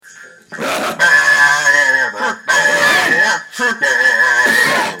What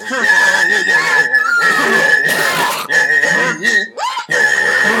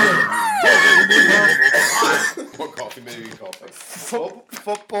coffee made you coffee?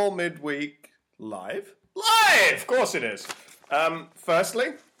 Football midweek live? Live! Of course it is. Firstly,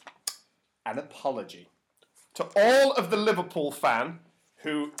 an apology to all of the Liverpool fan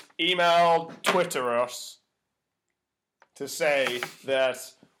who emailed Twitter us to say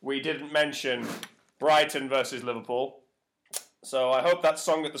that we didn't mention Brighton versus Liverpool. So I hope that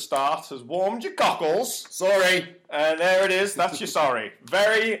song at the start has warmed your cockles. Sorry. And there it is. That's your sorry.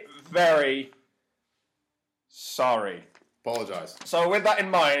 Very, very sorry. Apologise. So with that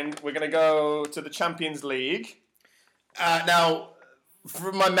in mind, we're going to go to the Champions League. Now,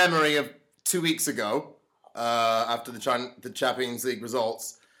 from my memory of 2 weeks ago, after the Champions League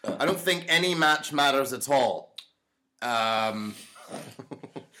results, I don't think any match matters at all.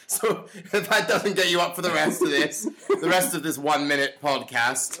 So if that doesn't get you up for the rest of this 1 minute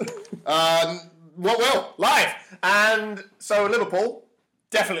podcast, what will? Live! And so Liverpool,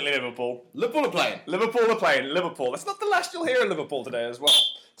 definitely Liverpool. Liverpool are playing. Liverpool. That's not the last you'll hear of Liverpool today as well.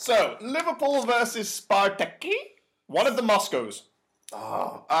 So, Liverpool versus Spartaki. One of the Moscows.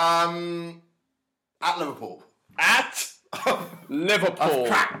 At Liverpool. At Liverpool. I've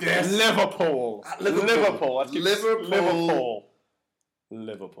cracked this. Liverpool. At Liverpool. Let's keep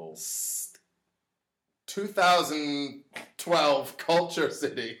Liverpool. 2012 Culture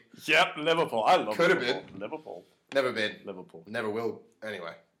City. Yep, Liverpool. I love Could have Liverpool. been. Liverpool. Never been. Liverpool. Never will.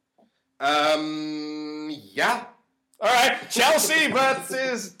 Anyway. Yeah. All right, Chelsea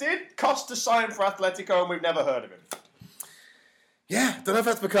versus... Did Costa sign for Atletico and we've never heard of him? Yeah, don't know if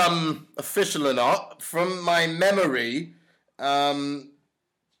that's become official or not. From my memory,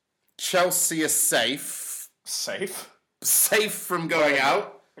 Chelsea is safe. Safe from going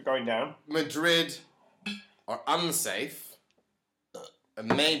out. Going down. Madrid are unsafe. And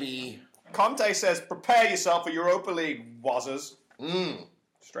maybe... Conte says, prepare yourself for Europa League, wazzers.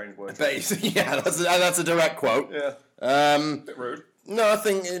 Strange word. Yeah, that's a direct quote. Yeah. Bit rude. No, I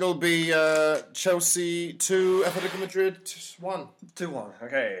think it'll be Chelsea 2, Atletico Madrid 1. 2-1.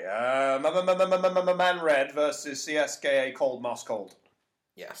 Okay. Man Red versus CSKA Cold Moss Cold.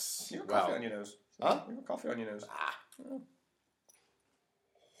 Yes. You got coffee on your nose. Huh? You got coffee on your nose.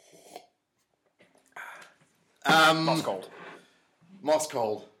 Moss Cold. Moss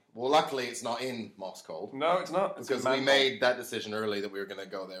Cold. Well, luckily it's not in Moss Cold. No, it's not. It's because we made that decision early that we were going to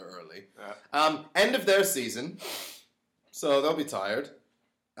go there early. Yeah. End of their season, so they'll be tired.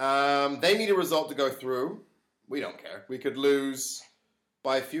 They need a result to go through. We don't care. We could lose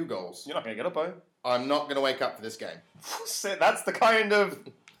by a few goals. You're not going to get up, are you? I'm not going to wake up for this game. That's the kind of...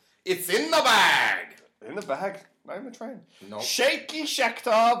 It's in the bag! In the bag? Not in the train. Nope. Shaky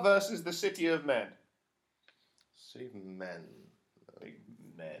Shakhtar versus the City of Men. City of Men.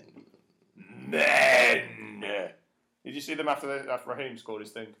 Men! Did you see them after Raheem scored his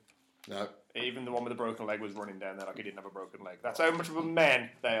thing? No. Even the one with the broken leg was running down there like he didn't have a broken leg. That's how much of a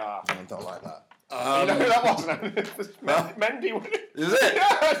men they are. I don't like that. You know who that was? Mendy. Is it?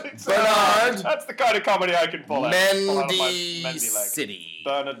 Yeah, it's, Bernard. That's the kind of comedy I can pull out. Mendy leg. City.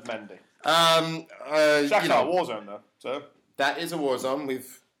 Bernard Mendy. Shakhtar Warzone though. So that is a war zone.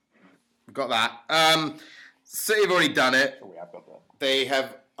 We've got that. City have already done it. Oh, we have got that. They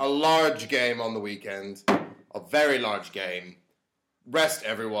have a large game on the weekend. A very large game. Rest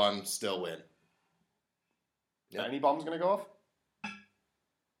everyone, still win. Yep. Any bombs going to go off?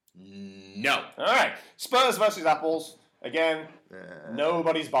 No. All right. Spurs versus Apples. Again,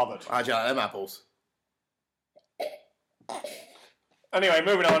 nobody's bothered. I like them apples. Anyway,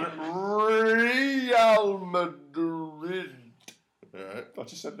 moving on. Real Madrid. Right. I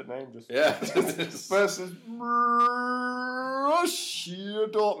just said the name. Yeah. Versus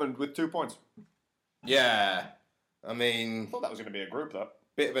Borussia Dortmund with 2 points. Yeah. I mean... I thought that was going to be a group, though.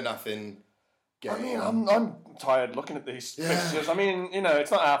 Bit of a nothing game. I mean, I'm tired looking at these fixtures. I mean,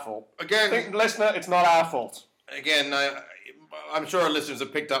 it's not our fault. Again... Listener, it's not our fault. Again, I'm sure our listeners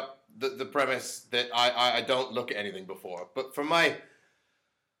have picked up the premise that I don't look at anything before. But from my...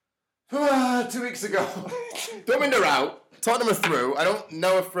 2 weeks ago, Dortmund are out. Tottenham are through. I don't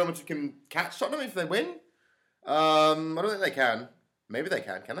know if Real Madrid can catch Tottenham if they win. I don't think they can. Maybe they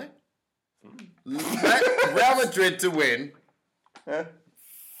can they? Real Madrid to win.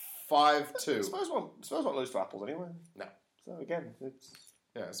 5-2. Spurs won't lose to Apples anyway. No. So again, it's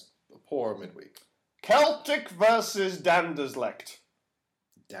a poor midweek. Celtic versus Danderslecht.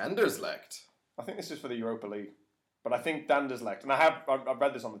 Danderslecht? I think this is for the Europa League. But I think Danderslecht, and I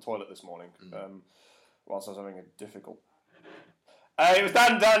read this on the toilet this morning, whilst I was having a difficult... It was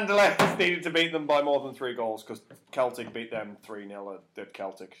Danderlecht needed to beat them by more than 3 goals because Celtic beat them 3-0 at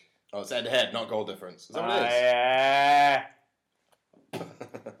Celtic. Oh, it's head-to-head, not goal difference. Is that what it is? Yeah.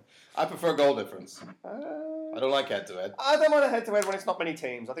 I prefer goal difference. I don't like head-to-head. I don't mind a head-to-head when it's not many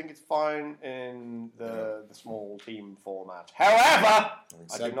teams. I think it's fine in the small team format. However,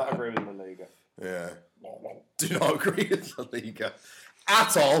 I do not agree with La Liga. Yeah. Do not agree with La Liga.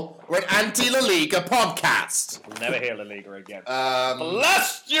 At all. We're an anti-La Liga podcast. We'll never hear La Liga again.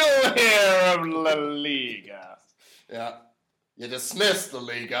 Lest you hear of La Liga. Yeah. You dismissed La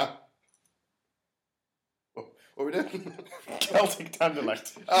Liga. What are we doing? Celtic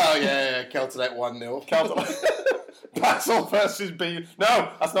Danderlecht. Oh, yeah. Celtic 1-0. Basel versus B.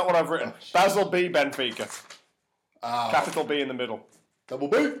 No, that's not what I've written. Basel B, Benfica. Capital B in the middle. Double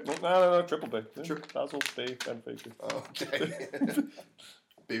B? No, triple B. Yeah. Basel B, Benfica. Okay.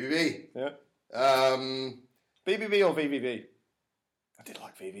 BBB. Yeah. BBB or VVV? I did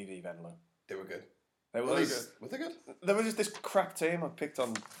like VVV, Venlo. They were good. They were Were good. they good? There was just this crap team I picked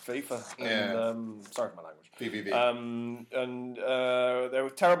on FIFA. And, sorry for my language. BBB. They were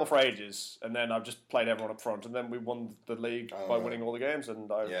terrible for ages, and then I've just played everyone up front, and then we won the league by winning all the games, and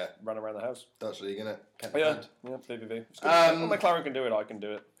I ran around the house. Dutch league, innit? Yeah, BBV. When McLaren can do it, I can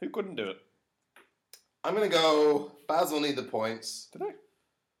do it. Who couldn't do it? I'm going to go Basel need the points. Did they?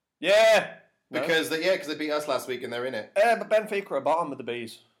 Yeah. Because they beat us last week and they're in it. Yeah, but Benfica are bottom with the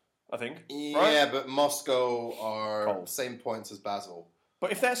Bs, I think. Yeah, right? But Moscow are Cold. Same points as Basel.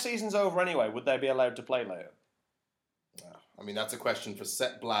 But if their season's over anyway, would they be allowed to play later? No. I mean, that's a question for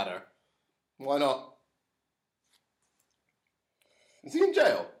Sepp Blatter. Why not? Is he in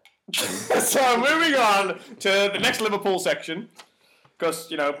jail? So moving on to the next Liverpool section.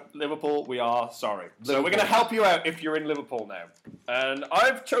 Because, Liverpool, we are sorry. So we're going to help you out if you're in Liverpool now. And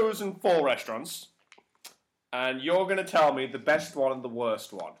I've chosen 4 restaurants. And you're going to tell me the best one and the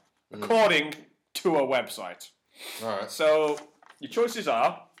worst one. According to a website. Alright. So your choices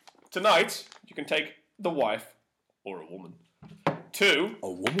are, tonight, you can take the wife, or a woman, to...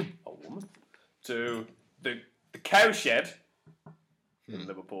 A woman? A woman. To the Cowshed in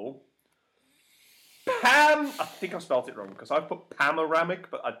Liverpool. I think I've spelled it wrong because I've put panoramic,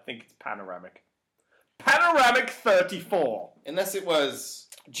 but I think it's panoramic. Panoramic 34. Unless it was...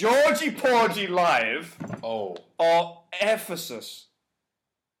 Georgie Porgy Live. Oh. Or Ephesus.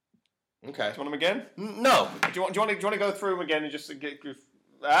 Okay. Do you want them again? No. Do you want to go through them again and just get...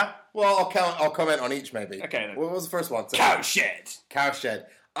 Well, I'll comment on each maybe. Okay then. What was the first one? Cowshed. Cowshed.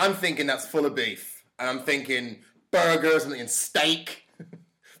 I'm thinking that's full of beef. And I'm thinking burgers, I'm thinking steak.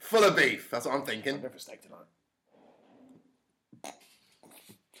 Full of beef. That's what I'm thinking. I'm going for steak tonight.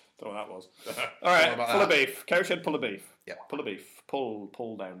 Don't know what that was. Alright, full of beef. Cowshed, full of beef. Yeah. Pull of beef.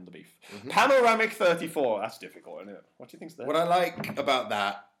 Pull down the beef. Panoramic 34. That's difficult, isn't it? What do you think's there? What I like about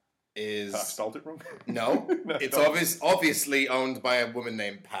that is... I spelled it wrong. No. It's obviously owned by a woman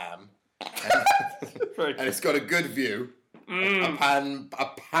named Pam. And it's got a good view. A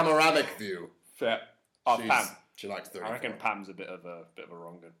panoramic view. Fair. Oh, Pam. She likes 34. I reckon Pam's a bit of a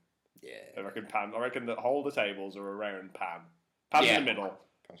wrong one. Yeah. I reckon that all the tables are around Pam. Pam's in the middle.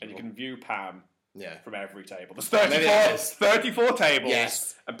 And you can view Pam from every table. There's 34 tables.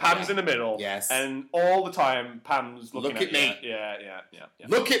 Yes. And Pam's in the middle. Yes. And all the time, Pam's looking at me. Yeah.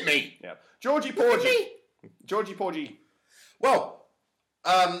 Look at me. Yeah. Georgie Porgy. Georgie Porgy. Well,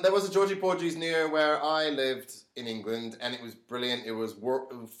 there was a Georgie Porgy's near where I lived in England, and it was brilliant. It was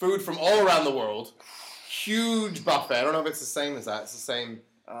food from all around the world. Huge buffet. I don't know if it's the same as that. It's the same.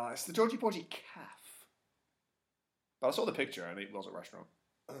 It's the Georgie Porgy Calf. But I saw the picture, and it was a restaurant.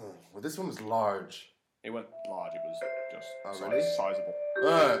 Oh, well, this one was large. It went large. It was just really? sizable.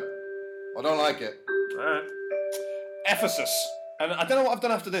 Alright. I don't like it. Alright. Ephesus. And I don't know what I've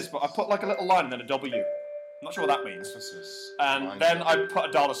done after this, but I put like a little line and then a W. I'm not sure what that means. And then I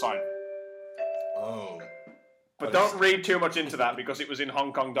put a $sign. Oh. But don't read too much into that because it was in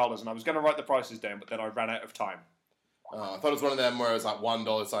Hong Kong dollars and I was going to write the prices down, but then I ran out of time. I thought it was one of them where it was like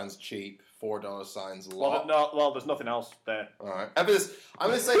 $1 signs cheap, $4 signs a lot. Well, there's nothing else there. Alright. I'm going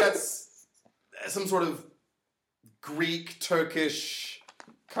to say that's some sort of Greek, Turkish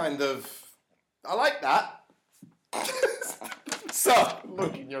kind of... I like that. So,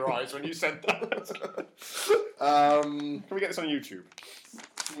 look in your eyes when you said that. Can we get this on YouTube?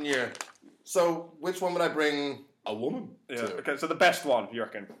 Yeah. So, which one would I bring a woman to? Okay, so the best one, you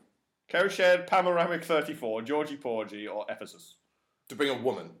reckon? Cowshed, Panoramic 34, Georgie Porgy, or Ephesus? To bring a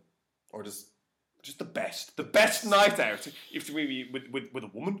woman? Or just the best. The best night out. If it can be with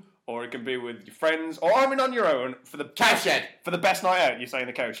a woman, or it can be with your friends, or on your own for the Cowshed. For the best night out, you're saying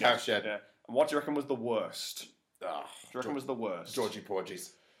the Cowshed. Cowshed. Yeah. And what do you reckon was the worst? you reckon was the worst? Georgie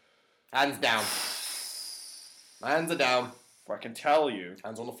Porgy's. Hands down. Hands are down. I can tell you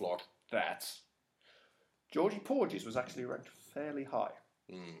Hands on the floor. that Georgie Porgy's was actually ranked fairly high.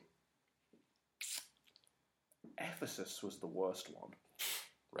 Ephesus was the worst one.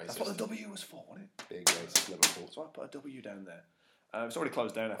 Racist. That's what the W was for, wasn't it? Big racist Liverpool. So I put a W down there. It's already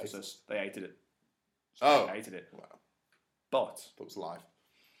closed down, Ephesus. They hated it. Oh. They hated it. Wow. But That was live.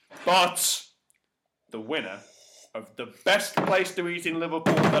 the winner of the best place to eat in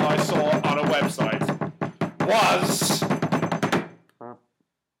Liverpool that I saw on a website was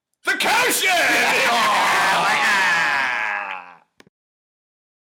the Cowshed!